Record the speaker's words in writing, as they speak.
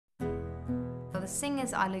Well, the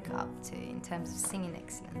singers I look up to in terms of singing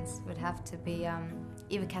excellence would have to be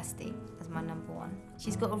Eva Casti as my number one.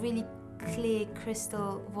 She's got a really clear,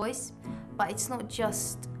 crystal voice, but it's not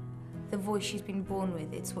just the voice she's been born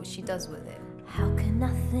with, it's what she does with it. How can I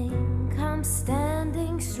think I'm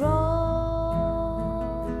standing strong,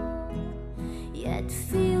 yet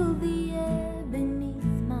feel the air beneath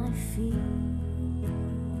my feet?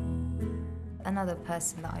 Another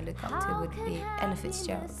person that I look up to would be Ella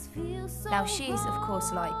Fitzgerald. Now she's of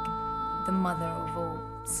course like the mother of all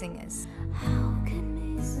singers. How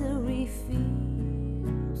can misery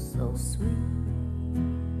feel so sweet?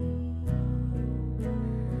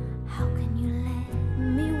 How can you let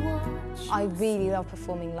me watch? I really love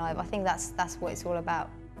performing live. I think that's what it's all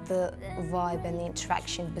about. The vibe and the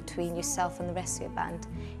interaction between yourself and the rest of your band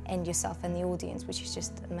and yourself and the audience, which is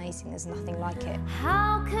just amazing. There's nothing like it.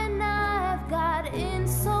 How can I have got in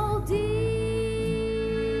so deep?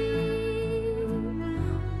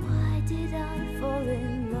 Why did I fall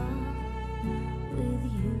in love with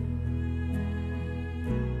you?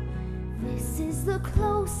 This is the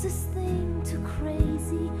closest thing to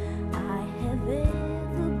crazy I have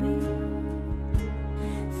ever been.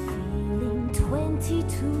 Feeling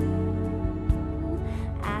 22,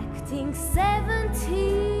 acting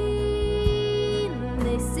 17.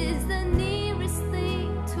 This is the nearest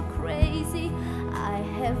thing to crazy I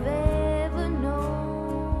have ever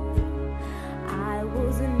known. I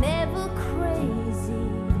was never crazy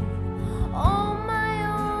on my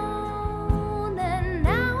own, and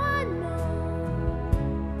now I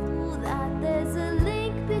know that there's a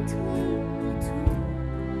link between the two.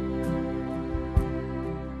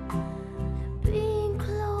 Being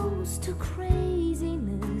close to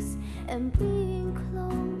craziness and being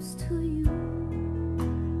close to you.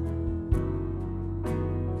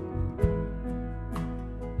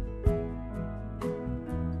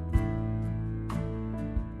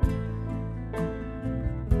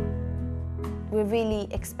 We're really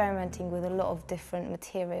experimenting with a lot of different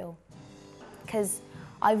material because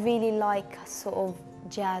I really like sort of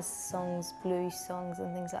jazz songs, blues songs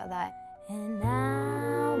and things like that. And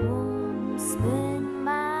I won't spend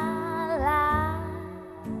my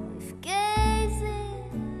life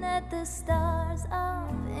gazing at the stars up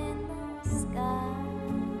in the sky,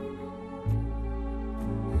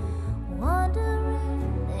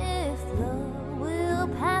 wondering if love will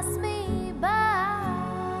pass me by.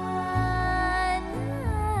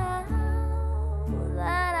 Now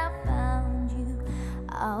that I found you,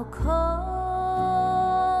 I'll call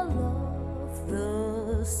off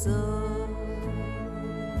the sun.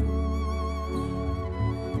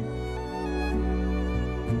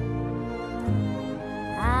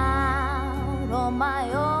 On my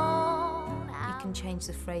own. You can change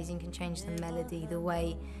the phrasing, you can change the melody, the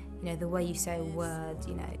way, the way you say a word,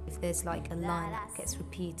 if there's like a line that gets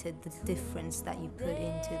repeated, the difference that you put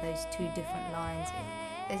into those two different lines.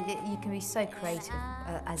 You can be so creative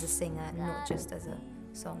as a singer, not just as a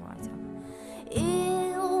songwriter.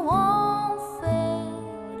 It won't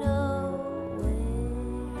fade away,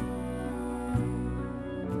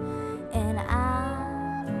 and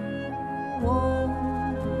I won't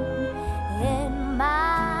end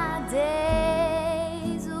my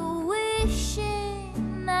days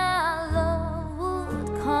wishing our love would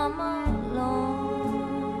come along.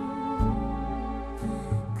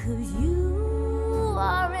 'Cause you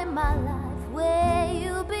are in my life where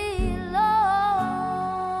you belong.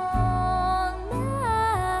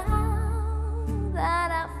 Now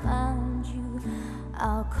that I found you,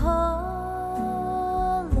 I'll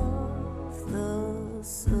call off the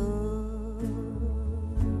search.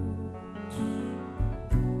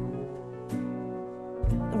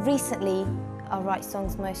 Recently, I write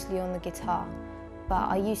songs mostly on the guitar, but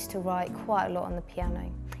I used to write quite a lot on the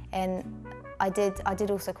piano, and I did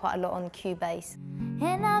also quite a lot on Cubase.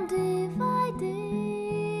 And I'm divided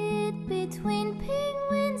between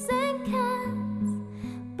penguins and cats,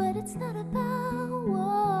 but it's not about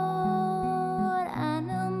what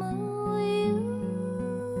animal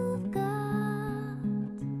you've got.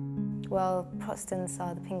 Well, Protestants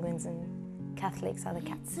are the penguins and Catholics are the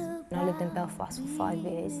cats. And I lived in Belfast for 5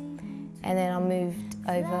 years, and then I moved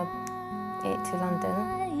over to London.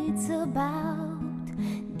 It's about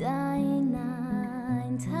dying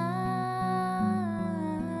 9 times.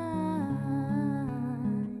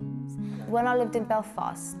 When I lived in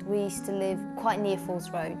Belfast, we used to live quite near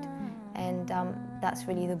Falls Road, and that's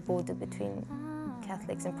really the border between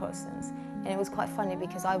Catholics and Protestants. And it was quite funny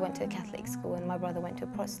because I went to a Catholic school and my brother went to a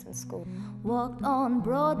Protestant school. Walked on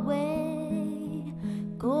Broadway,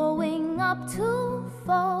 going up to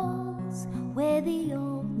Falls, where the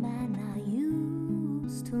old man I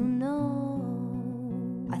used to know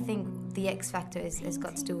think the X factor has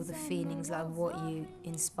got to do with the feelings, like what you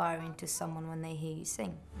inspire into someone when they hear you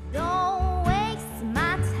sing. Don't waste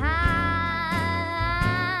my time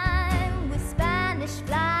with Spanish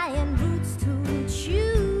flying roots to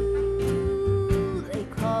chew. They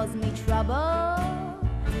cause me trouble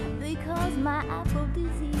because my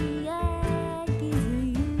aphrodisiac is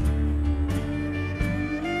you.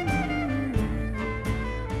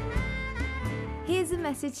 Here's a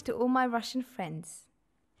message to all my Russian friends.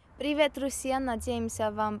 Привет, друзья!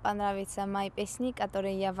 Надеемся, вам понравится мои песни,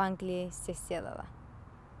 которые я в Англии здесь сделала.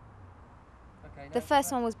 The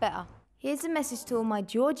first one was better. Here's a message to all my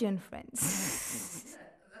Georgian friends. That's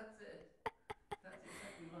it. That's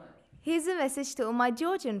exactly right. Here's a message to all my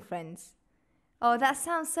Georgian friends. Oh, that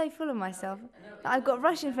sounds so full of myself. I've got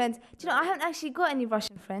Russian friends. Do you know, I haven't actually got any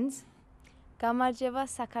Russian friends. Გამარჯობა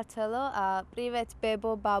საქართველო, привет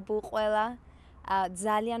ბებო, ბაბუ, ყველა.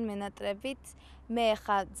 ძალიან მენატრებით. მე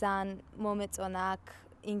ხა ძალიან მომეწონა აქ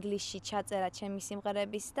ინგლისში ჩაწერა ჩემი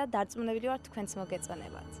სიმღერების და დარწმუნებული ვარ თქვენც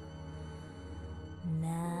მოგეწონებათ.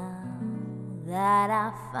 Now that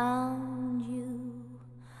I found you,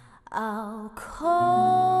 I'll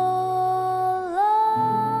call